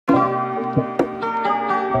Hi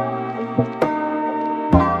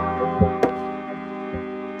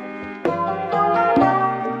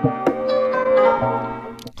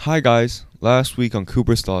guys, last week on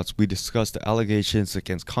Cooper's Thoughts we discussed the allegations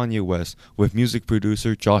against Kanye West with music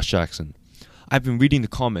producer Josh Jackson. I've been reading the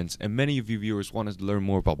comments and many of you viewers wanted to learn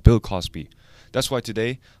more about Bill Cosby. That's why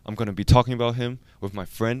today I'm going to be talking about him with my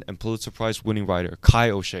friend and Pulitzer Prize winning writer Kai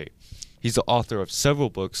O'Shea. He's the author of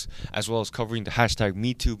several books as well as covering the hashtag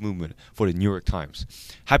 #MeToo movement for the New York Times.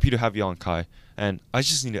 Happy to have you on, Kai. And I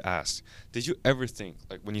just need to ask, did you ever think,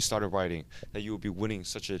 like when you started writing, that you would be winning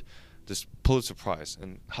this Pulitzer Prize,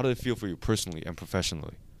 and how did it feel for you personally and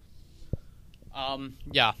professionally?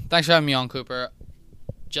 Yeah, thanks for having me on, Cooper.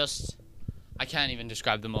 I can't even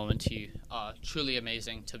describe the moment to you. Truly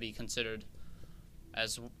amazing to be considered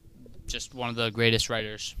as just one of the greatest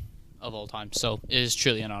writers of all time. So it is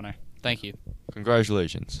truly an honor. Thank you.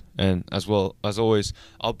 Congratulations. And as well as always,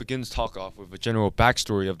 I'll begin to talk off with a general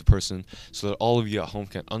backstory of the person so that all of you at home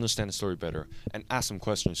can understand the story better and ask some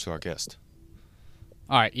questions to our guest.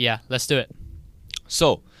 All right, yeah, let's do it.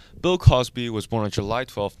 So, Bill Cosby was born on July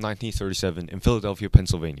 12, 1937 in Philadelphia,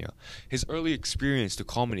 Pennsylvania. His early experience to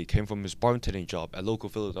comedy came from his bartending job at local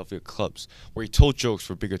Philadelphia clubs, where he told jokes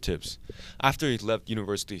for bigger tips. After he left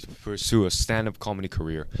university to pursue a stand-up comedy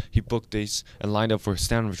career, he booked dates and lined up for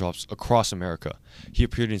stand-up jobs across America. He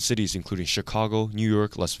appeared in cities including Chicago, New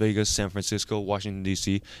York, Las Vegas, San Francisco, Washington,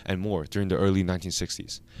 D.C., and more during the early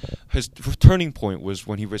 1960s. His turning point was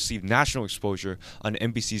when he received national exposure on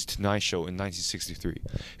NBC's Tonight Show in 1963.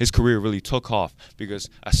 His career really took off because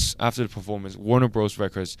after the performance, Warner Bros.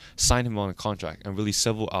 Records signed him on a contract and released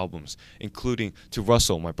several albums, including To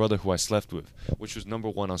Russell, My Brother Who I Slept With, which was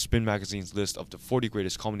 #1 on Spin Magazine's list of the 40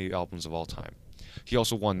 greatest comedy albums of all time. He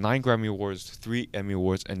also won 9 Grammy Awards, 3 Emmy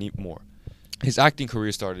Awards, and more. His acting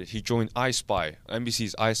career started. He joined I Spy,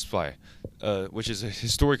 NBC's I Spy, which is a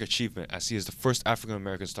historic achievement as he is the first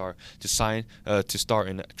African-American star to star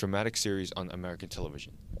in a dramatic series on American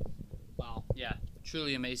television. Wow, yeah,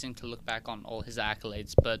 truly amazing to look back on all his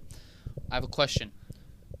accolades. But I have a question.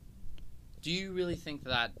 Do you really think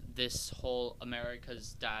that this whole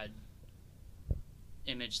America's Dad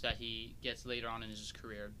image that he gets later on in his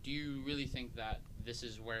career, do you really think that this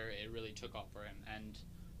is where it really took off for him? And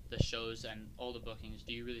the shows and all the bookings,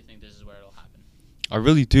 do you really think this is where it'll happen? I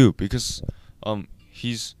really do, because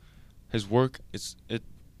his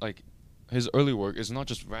early work is not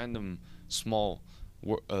just random small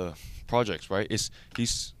projects, right?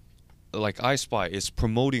 He's like I Spy is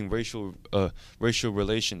promoting racial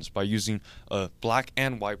relations by using black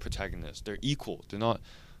and white protagonists. They're equal. They're not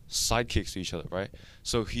sidekicks to each other, right?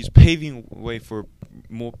 So he's paving way for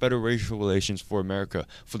better racial relations for America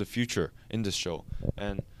for the future in this show.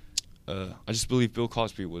 And I just believe Bill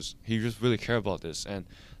Cosby he just really cared about this, and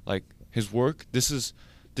like his work, this is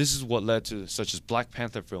what led to such as Black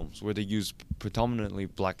Panther films where they use predominantly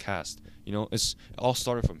black cast. You know, it all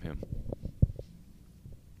started from him.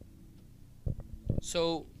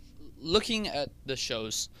 So, looking at the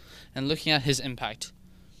shows and looking at his impact,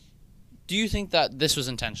 do you think that this was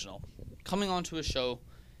intentional? Coming onto a show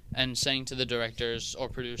and saying to the directors or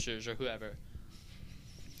producers or whoever,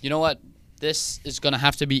 you know what, this is gonna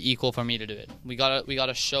have to be equal for me to do it. We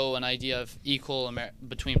gotta show an idea of equal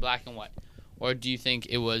between black and white. Or do you think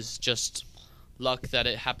it was just luck that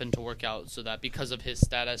it happened to work out so that because of his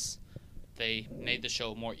status, they made the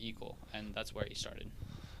show more equal, and that's where he started?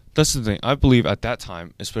 That's the thing. I believe at that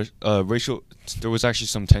time, especially there was actually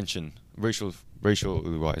some tension, racially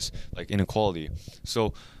wise, like inequality.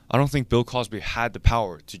 So I don't think Bill Cosby had the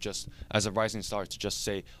power to just, as a rising star, to just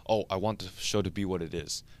say, "Oh, I want the show to be what it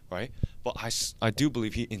is," right? But I do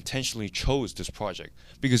believe he intentionally chose this project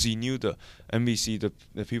because he knew the NBC, the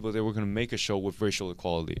people, they were going to make a show with racial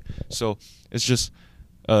equality. So it's just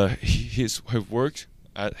his work,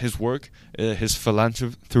 his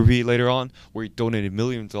philanthropy later on, where he donated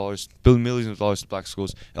millions of dollars to black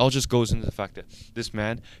schools. It all just goes into the fact that this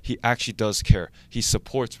man, he actually does care. He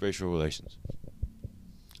supports racial relations.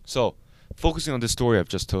 So, focusing on this story I've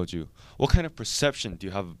just told you, what kind of perception do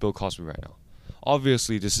you have of Bill Cosby right now?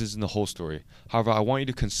 Obviously, this isn't the whole story. However, I want you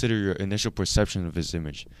to consider your initial perception of his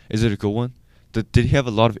image. Is it a good one? Did he have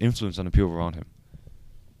a lot of influence on the people around him?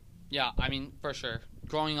 Yeah, I mean, for sure.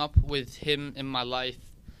 Growing up with him in my life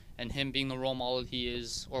and him being the role model he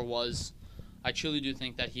is or was, I truly do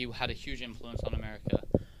think that he had a huge influence on America.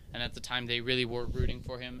 And at the time, they really were rooting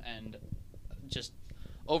for him, and just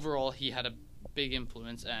overall, he had a big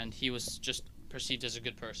influence, and he was just perceived as a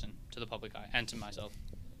good person to the public eye and to myself.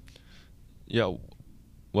 Yeah,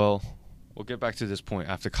 well, we'll get back to this point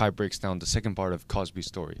after Kai breaks down the second part of Cosby's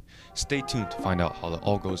story. Stay tuned to find out how it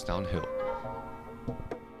all goes downhill.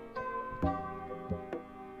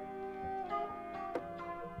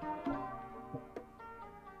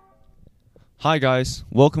 Hi guys,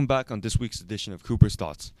 welcome back on this week's edition of Cooper's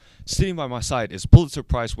Thoughts. Sitting by my side is Pulitzer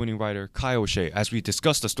Prize winning writer Kai O'Shea as we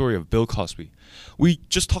discuss the story of Bill Cosby. We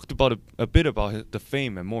just talked about a bit about the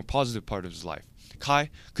fame and more positive part of his life.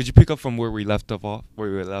 Kai, could you pick up from where we left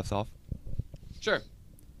off? Sure.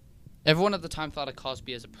 Everyone at the time thought of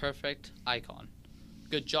Cosby as a perfect icon.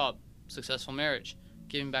 Good job, successful marriage,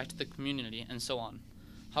 giving back to the community, and so on.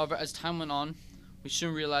 However, as time went on, we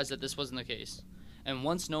soon realized that this wasn't the case, and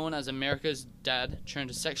once known as America's dad turned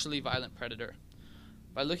a sexually violent predator.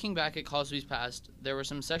 By looking back at Cosby's past, there were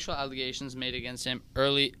some sexual allegations made against him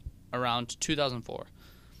early around 2004.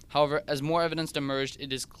 However, as more evidence emerged,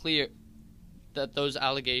 it is clear that those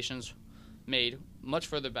allegations made much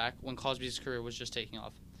further back when Cosby's career was just taking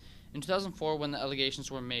off. In 2004, when the allegations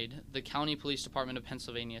were made, the County Police Department of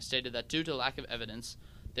Pennsylvania stated that due to lack of evidence,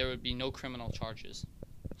 there would be no criminal charges.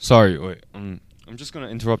 Sorry, wait. I'm just going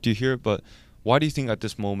to interrupt you here, but why do you think at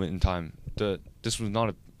this moment in time this was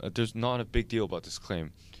not there's not a big deal about this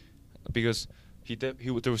claim? Because there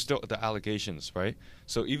were still the allegations, right?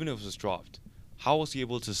 So even if it was dropped, how was he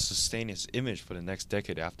able to sustain his image for the next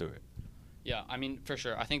decade after it? Yeah, I mean, for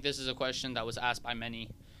sure. I think this is a question that was asked by many,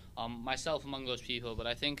 myself among those people, but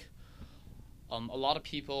I think a lot of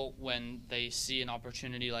people, when they see an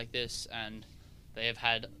opportunity like this and they have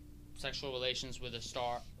had sexual relations with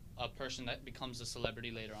a person that becomes a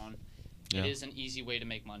celebrity later on, It is an easy way to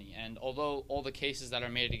make money. And although all the cases that are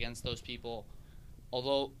made against those people,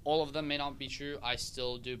 although all of them may not be true, I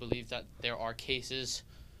still do believe that there are cases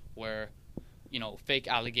where, fake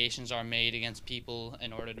allegations are made against people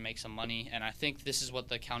in order to make some money. And I think this is what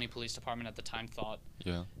the county police department at the time thought.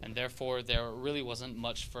 Yeah. And therefore, there really wasn't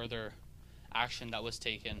much further action that was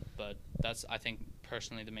taken. But that's, I think,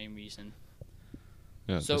 personally the main reason.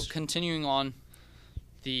 Yeah. So continuing on,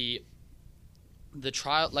 the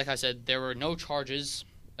trial, like I said, there were no charges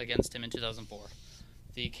against him in 2004.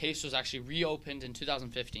 The case was actually reopened in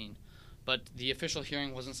 2015, but the official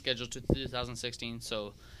hearing wasn't scheduled to 2016.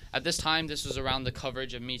 So at this time, this was around the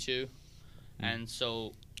coverage of Me Too. And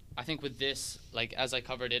so I think with this, like as I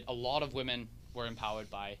covered it, a lot of women were empowered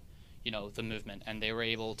by, the movement, and they were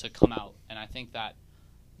able to come out. And I think that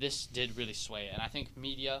this did really sway. And I think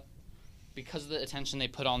media, because of the attention they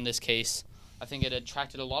put on this case, I think it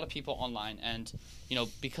attracted a lot of people online, and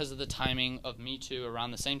because of the timing of Me Too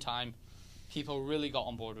around the same time, people really got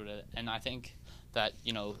on board with it. And I think that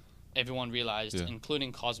everyone realized,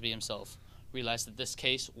 including Cosby himself, realized that this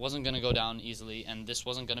case wasn't going to go down easily, and this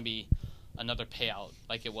wasn't going to be another payout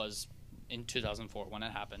like it was in 2004 when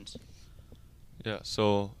it happened. Yeah.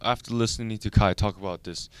 So after listening to Kai talk about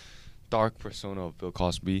this dark persona of Bill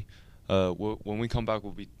Cosby, when we come back,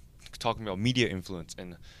 we'll be talking about media influence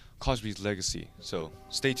and Cosby's legacy. So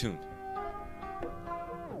stay tuned.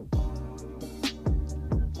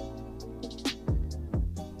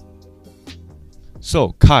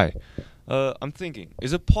 So Kai, I'm thinking,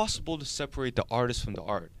 is it possible to separate the artist from the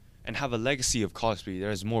art and have a legacy of Cosby that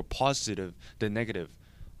is more positive than negative,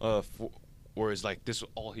 or is like this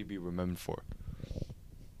all he'd be remembered for?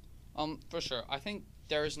 For sure. I think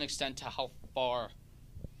there is an extent to how far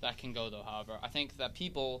that can go, though. However, I think that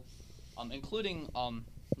people, including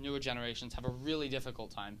newer generations, have a really difficult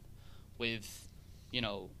time with,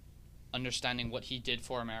 understanding what he did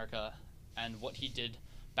for America and what he did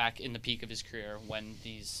back in the peak of his career when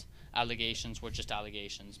these allegations were just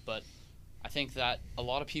allegations. But I think that a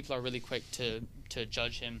lot of people are really quick to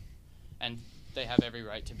judge him, and they have every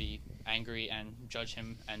right to be angry and judge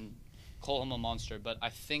him and call him a monster. But I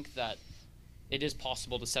think that it is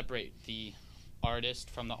possible to separate the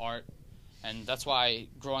artist from the art. And that's why,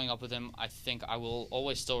 growing up with him, I think I will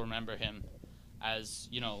always still remember him as,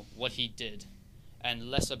 what he did,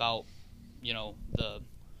 and less about, the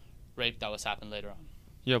rape that was happened later on.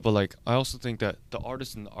 Yeah, but I also think that the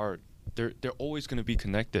artist and the art, they're always going to be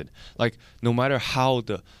connected. Like, no matter how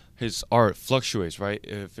his art fluctuates, right?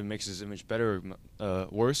 If it makes his image better or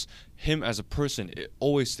worse, him as a person, it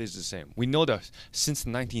always stays the same. We know that since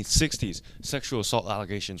the 1960s, sexual assault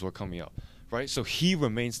allegations were coming up. Right, so he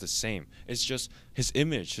remains the same. It's just his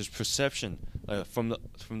image, his perception from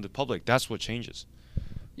the public. That's what changes.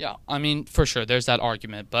 Yeah, I mean, for sure, there's that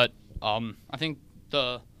argument, but I think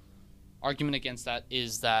the argument against that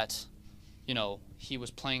is that, he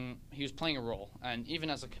was playing a role, and even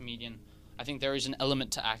as a comedian, I think there is an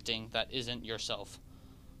element to acting that isn't yourself.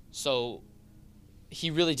 So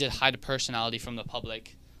he really did hide a personality from the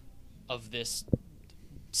public of this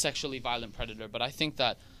sexually violent predator. But I think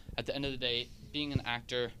that at the end of the day, being an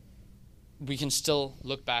actor, we can still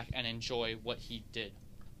look back and enjoy what he did.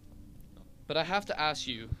 But I have to ask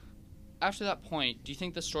you, after that point, do you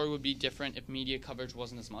think the story would be different if media coverage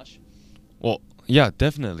wasn't as much? Well, yeah,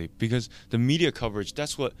 definitely, because the media coverage,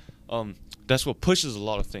 that's what pushes a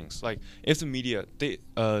lot of things. Like, if the media,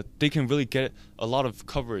 they can really get a lot of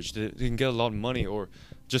coverage, they can get a lot of money, or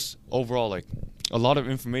just overall, like, a lot of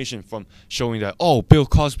information from showing that, oh, Bill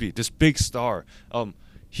Cosby, this big star,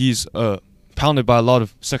 he's pounded by a lot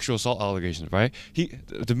of sexual assault allegations, right?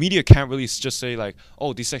 The media can't really just say, like,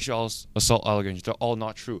 oh, these sexual assault allegations, they're all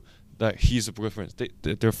not true, that he's a boyfriend.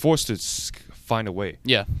 They're forced to find a way.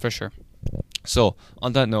 Yeah, for sure. So,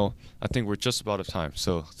 on that note, I think we're just about out of time.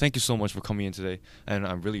 So, thank you so much for coming in today, and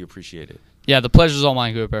I really appreciate it. Yeah, the pleasure's all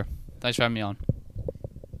mine, Cooper. Thanks for having me on.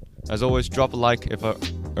 As always, drop a like if I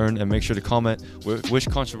earn, and make sure to comment which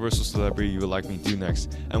controversial celebrity you would like me to do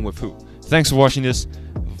next, and with who. Thanks for watching this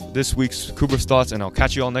week's Cooper's Thoughts, and I'll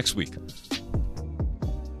catch you all next week.